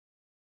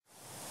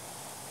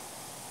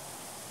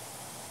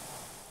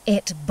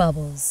It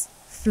bubbles,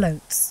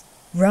 floats,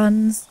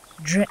 runs,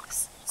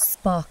 drips,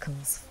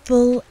 sparkles,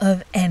 full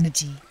of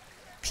energy.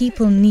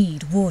 People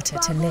need water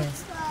to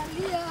live.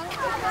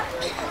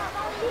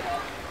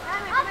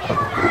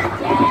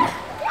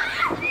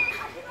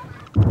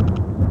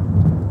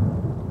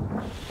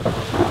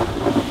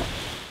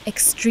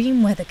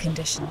 Extreme weather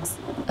conditions,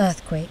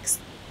 earthquakes,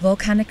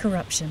 volcanic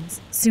eruptions,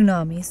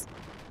 tsunamis,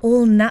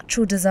 all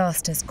natural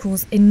disasters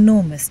cause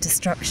enormous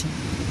destruction.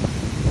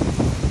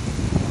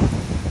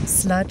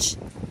 Sludge,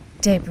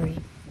 debris,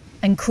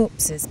 and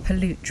corpses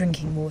pollute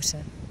drinking water.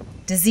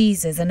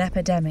 Diseases and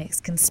epidemics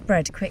can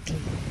spread quickly.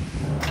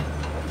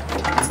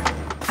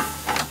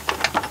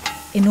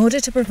 In order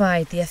to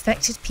provide the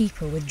affected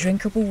people with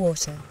drinkable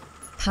water,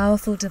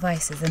 powerful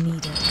devices are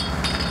needed.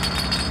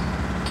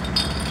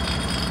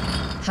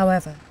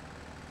 However,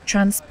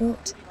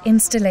 transport,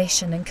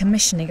 installation and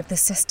commissioning of the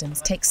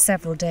systems takes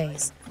several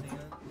days,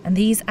 and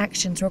these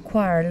actions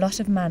require a lot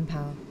of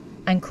manpower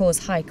and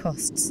cause high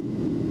costs.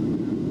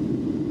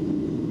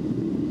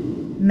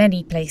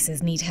 Many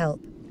places need help,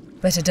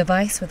 but a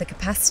device with a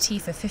capacity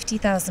for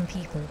 50,000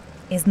 people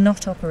is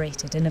not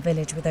operated in a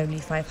village with only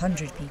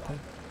 500 people.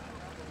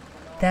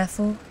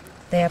 Therefore,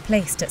 they are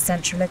placed at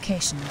central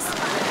locations.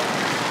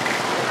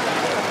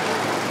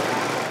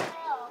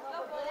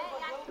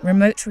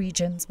 Remote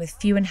regions with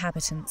few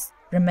inhabitants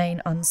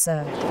remain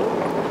unserved.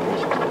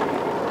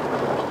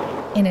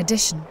 In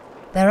addition,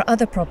 there are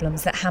other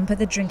problems that hamper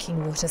the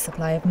drinking water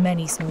supply of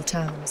many small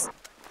towns.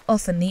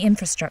 Often the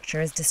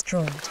infrastructure is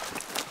destroyed.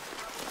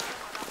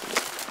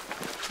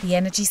 The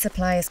energy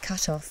supply is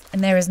cut off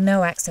and there is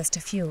no access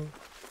to fuel.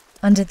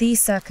 Under these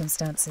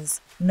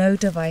circumstances, no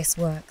device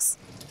works.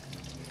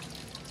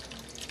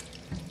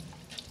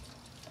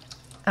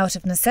 Out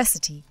of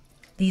necessity,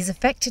 these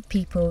affected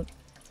people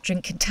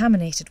drink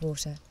contaminated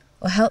water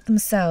or help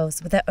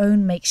themselves with their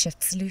own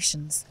makeshift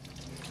solutions.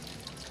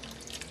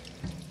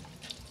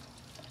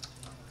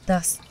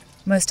 Thus,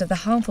 most of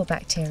the harmful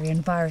bacteria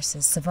and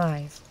viruses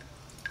survive.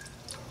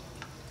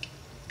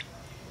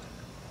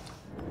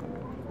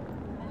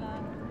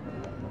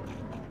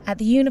 At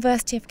the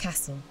University of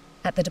Kassel,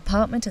 at the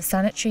Department of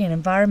Sanitary and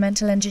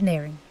Environmental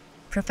Engineering,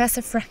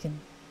 Professor Frechen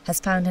has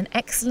found an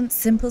excellent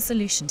simple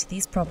solution to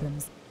these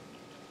problems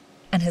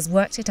and has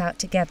worked it out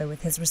together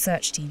with his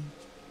research team.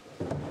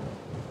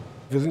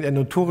 Wir sind ja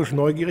notorisch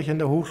neugierig an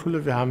der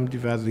Hochschule. Wir haben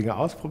diverse Dinge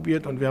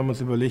ausprobiert und wir haben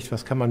uns überlegt,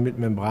 was kann man mit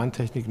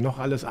Membrantechnik noch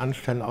alles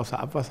anstellen außer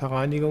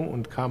Abwasserreinigung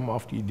und kamen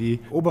auf die Idee,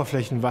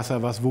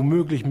 Oberflächenwasser, was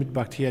womöglich mit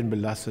Bakterien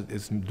belastet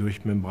ist,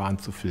 durch Membran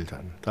zu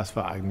filtern. Das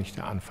war eigentlich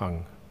der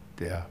Anfang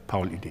der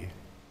Paul-Idee.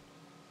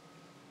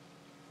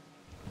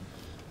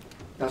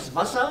 Das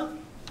Wasser,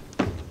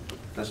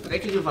 das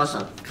dreckige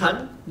Wasser,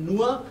 kann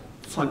nur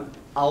von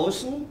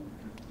außen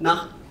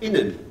nach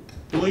innen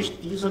durch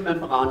diese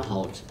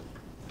Membranhaut.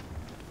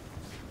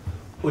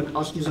 Und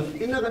aus diesem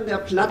Inneren der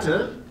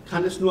Platte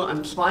kann es nur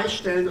an zwei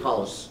Stellen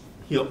raus.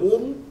 Hier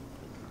oben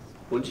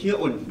und hier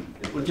unten.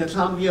 Und jetzt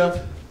haben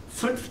wir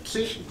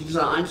 50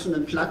 dieser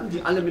einzelnen Platten,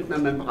 die alle mit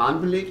einer Membran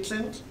belegt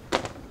sind.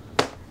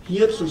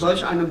 Hier zu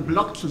solch einem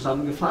Block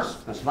zusammengefasst.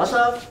 Das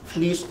Wasser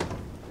fließt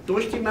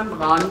durch die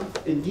Membran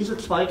in diese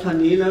zwei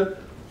Kanäle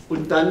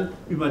und dann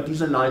über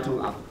diese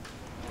Leitung ab.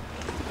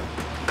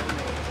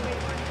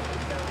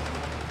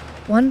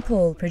 One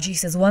pool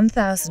produces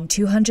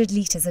 1,200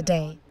 litres a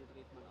day,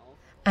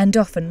 and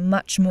often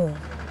much more.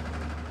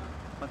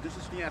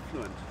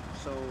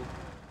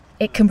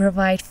 It can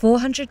provide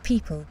 400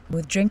 people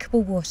with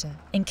drinkable water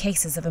in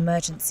cases of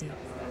emergency.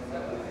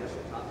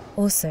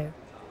 Also,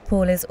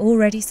 Paul is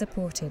already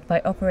supported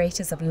by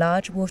operators of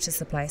large water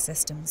supply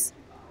systems.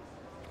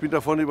 Ich bin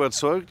davon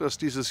überzeugt, dass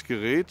dieses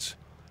Gerät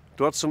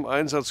dort zum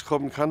Einsatz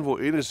kommen kann, wo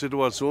ähnliche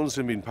Situationen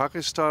sind wie in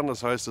Pakistan.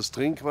 Das heißt, das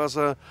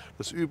Trinkwasser,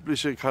 das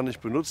Übliche, kann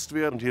nicht benutzt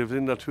werden. Und hier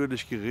sind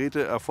natürlich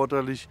Geräte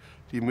erforderlich,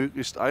 die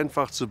möglichst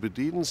einfach zu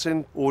bedienen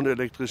sind, ohne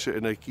elektrische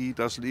Energie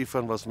das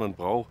liefern, was man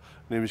braucht,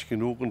 nämlich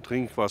genügend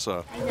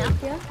Trinkwasser.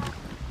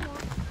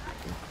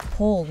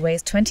 Paul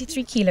weighs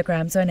 23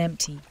 kilograms when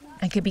empty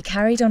and can be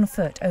carried on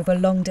foot over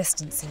long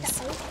distances.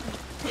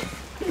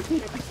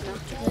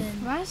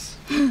 Was?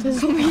 Das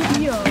ist ein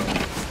Video.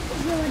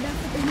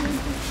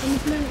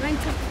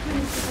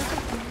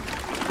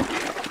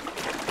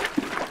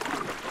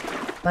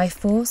 By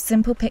 4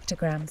 simple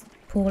pictograms,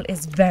 Paul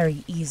is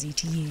very easy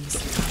to use.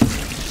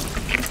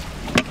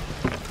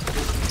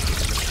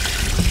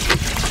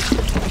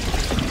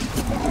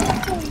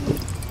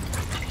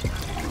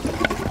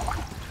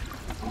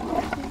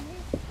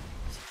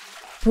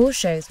 Paul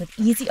shows with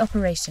easy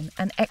operation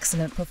and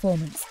excellent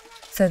performance,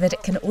 so that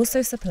it can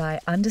also supply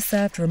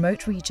underserved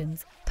remote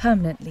regions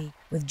permanently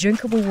with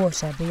drinkable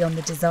water beyond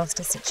the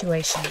disaster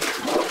situation.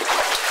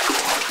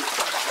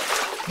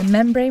 The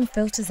membrane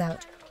filters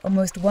out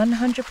almost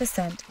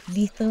 100%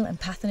 lethal and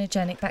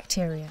pathogenic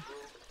bacteria.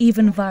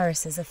 Even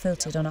viruses are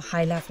filtered on a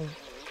high level.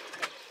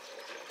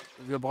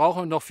 Wir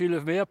brauchen noch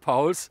viele mehr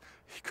Pauls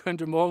Ich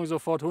könnte morgen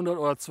sofort 100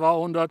 oder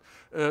 200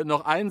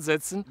 noch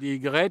einsetzen. Die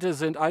Geräte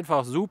sind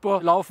einfach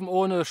super, laufen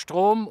ohne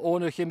Strom,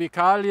 ohne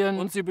Chemikalien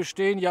und sie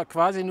bestehen ja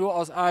quasi nur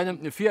aus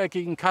einem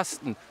viereckigen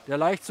Kasten, der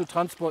leicht zu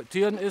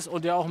transportieren ist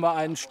und der auch mal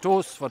einen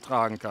Stoß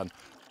vertragen kann.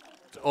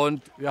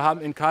 Und wir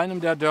haben in keinem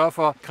der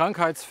Dörfer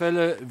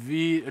Krankheitsfälle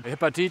wie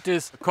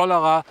Hepatitis,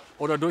 Cholera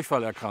oder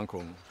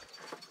Durchfallerkrankungen.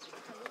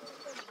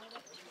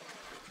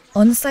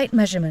 On-site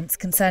measurements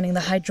concerning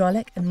the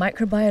hydraulic and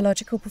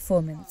microbiological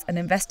performance and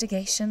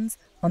investigations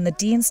on the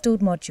de-installed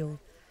module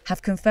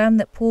have confirmed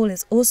that Paul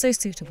is also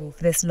suitable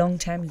for this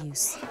long-term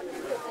use.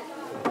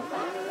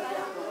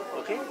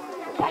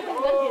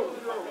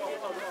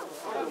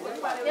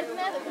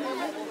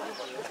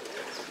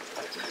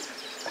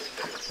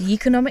 The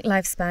economic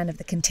lifespan of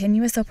the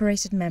continuous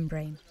operated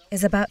membrane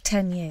is about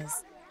 10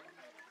 years,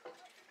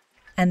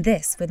 and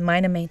this with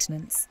minor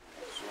maintenance.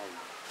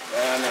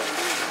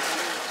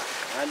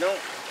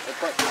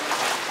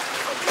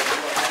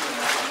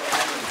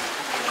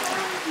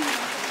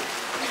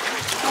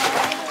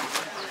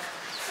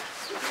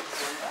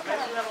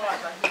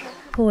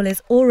 Paul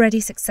is already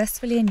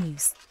successfully in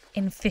use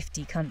in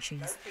 50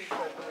 countries.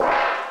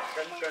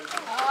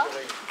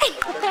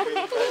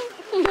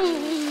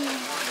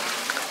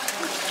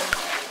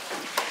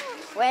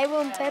 Why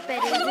won't Pepper,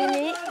 isn't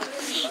it?